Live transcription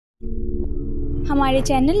हमारे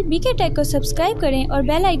channel BK take को subscribe करें और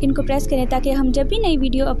बेल आइकन को प्रेस करें ताकि हम जब भी नई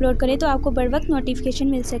वीडियो अपलोड करें तो आपको बर वक्त नोटिफिकेशन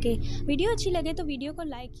मिल सके। वीडियो अच्छी लगे तो वीडियो को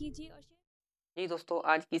लाइक कीजिए और जी दोस्तों,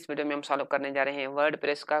 आज की इस वीडियो में हम सॉल्व करने जा रहे हैं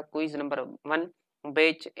वर्डप्रेस का क्विज नंबर 1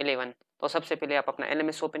 बैच 11। तो सबसे पहले आप अपना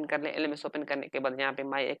एलएमएस ओपन कर लें। एलएमएस ओपन करने के बाद यहाँ पे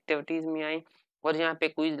माय एक्टिविटीज में आए और यहाँ पे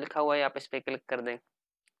क्विज लिखा हुआ है, आप इस पे क्लिक कर दें।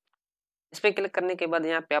 इस पे क्लिक करने के बाद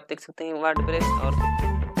यहाँ पे आप देख सकते हैं वर्डप्रेस और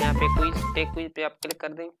यहाँ पे क्विज टेक क्विज पे आप क्लिक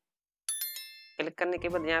कर दें। क्लिक करने के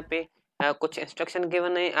बाद यहाँ पे कुछ इंस्ट्रक्शन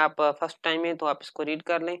गिवन है। आप फर्स्ट टाइम है तो आप इसको रीड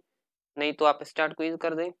कर लें, नहीं तो आप स्टार्ट क्विज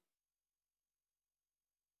कर दें।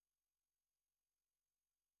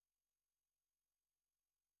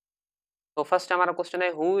 तो फर्स्ट हमारा क्वेश्चन है,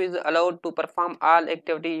 who is allowed to perform all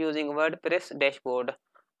activity using WordPress dashboard?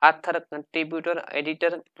 Author, contributor,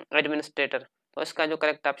 editor, administrator. तो इसका जो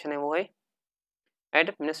करेक्ट ऑप्शन है वो है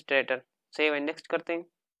एडमिनिस्ट्रेटर। सेव एंड नेक्स्ट करते हैं।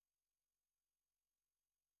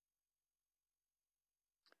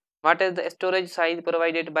 What is the storage size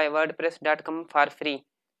provided by wordpress.com for free?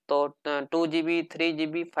 तो 2 GB, 3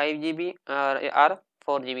 GB, 5 GB और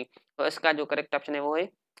 4 GB। तो इसका जो करेक्ट ऑप्शन है वो है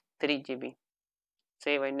 3 GB।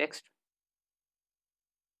 Save and next.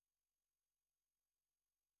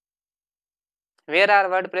 Where are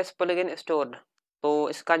WordPress plugin stored? तो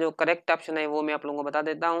इसका जो करेक्ट ऑप्शन है वो मैं आप लोगों को बता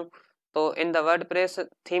देता हूँ। तो in the WordPress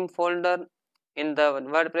theme folder, in the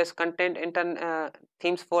WordPress content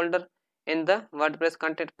themes folder, in the WordPress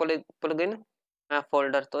content plugin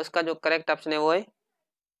folder. तो इसका जो करेक्ट ऑप्शन है वो है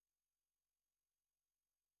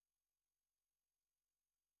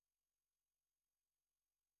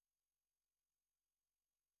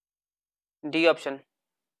D option.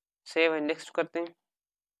 Save and next करते हैं।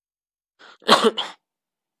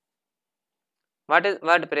 What is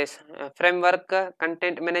WordPress? Framework,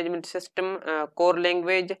 content management system, core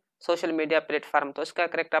language, social media platform. तो इसका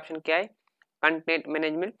करेक्ट ऑप्शन क्या है? Content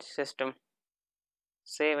management system.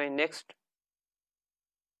 Save and next.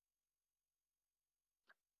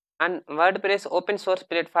 And WordPress open source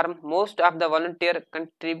platform, most of the volunteer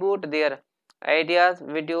contribute their ideas,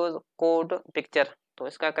 videos, code, picture। तो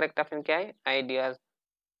इसका correct option क्या है? Ideas.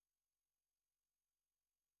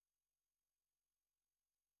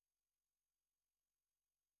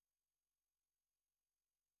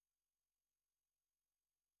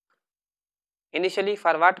 Initially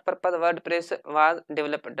for what purpose WordPress was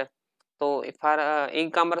developed? तो for e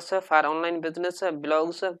commerce, for online business,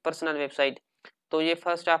 blogs, personal website. तो ये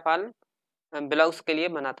first of all blogs के लिए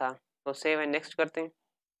बना था। तो सेव एंड नेक्स्ट करते हैं।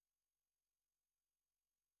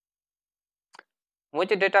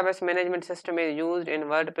 Which database management system is used in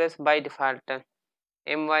WordPress by default?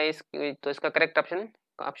 MYS। तो इसका करेक्ट ऑप्शन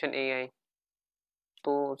ऑप्शन ए है।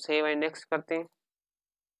 तो सेव एंड नेक्स्ट करते हैं।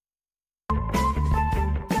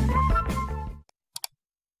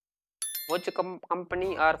 Which company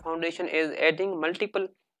or foundation is adding multiple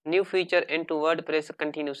new feature into WordPress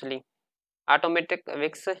continuously? Automatic,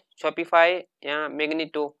 Wix, Shopify या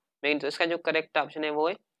Magneto? Magneto। इसका जो correct option है वो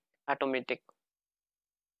है automatic.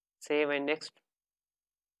 Save and next.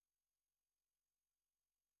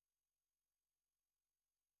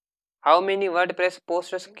 How many WordPress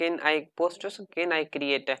posts can I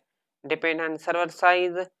create? Depend on server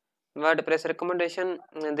size, WordPress recommendation,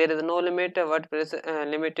 there is no limit, WordPress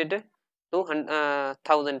limited to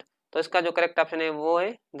 1000। तो इसका जो correct option है वो है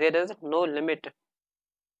there is no limit।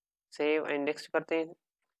 Save and next करते हैं।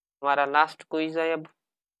 हमारा last quiz है। अब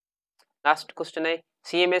लास्ट क्वेश्चन है,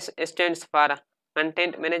 CMS stands for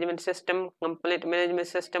content management system, complaint management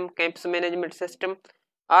system, camps management system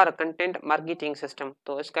और कंटेंट मार्केटिंग सिस्टम।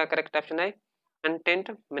 तो इसका करेक्ट ऑप्शन है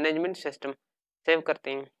कंटेंट मैनेजमेंट सिस्टम। सेव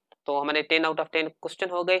करते हैं। तो हमारे 10 आउट ऑफ 10 क्वेश्चन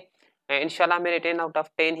हो गए। इंशाल्लाह मेरे 10 आउट ऑफ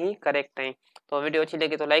 10 ही करेक्ट हैं। तो वीडियो अच्छी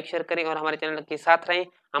लगी तो लाइक शेयर करें और हमारे चैनल के साथ रहें।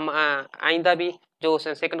 हम आइंदा भी जो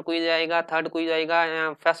सेकंड क्विज आएगा, थर्ड क्विज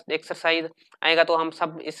आएगा, फर्स्ट एक्सरसाइज आएगा तो हम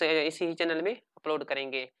सब इसी चैनल में अपलोड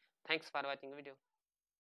करेंगे। Thanks for watching video.